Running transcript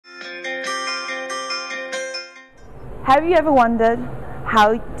Have you ever wondered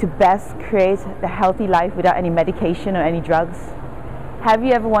how to best create the healthy life without any medication or any drugs? Have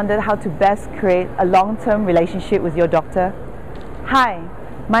you ever wondered how to best create a long-term relationship with your doctor? Hi,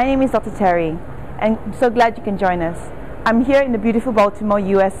 my name is Dr. Terry, and I'm so glad you can join us. I'm here in the beautiful Baltimore,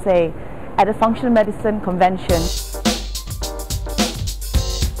 USA at a functional medicine convention.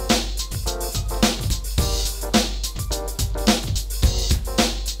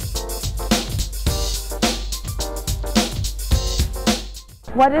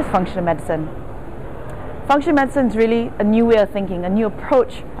 What is functional medicine? Functional medicine is really a new way of thinking, a new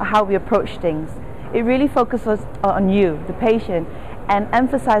approach of how we approach things. It really focuses on you, the patient, and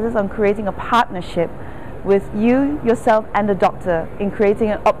emphasizes on creating a partnership with you, yourself, and the doctor in creating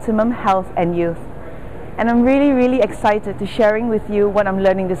an optimum health and youth. And I'm really excited to sharing with you what I'm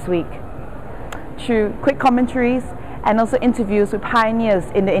learning this week through quick commentaries and also interviews with pioneers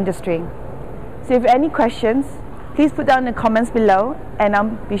in the industry. So if you have any questions, please put down in the comments below and I'll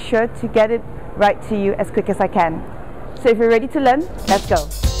be sure to get it right to you as quick as I can. So if you're ready to learn, let's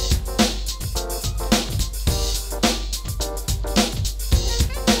go.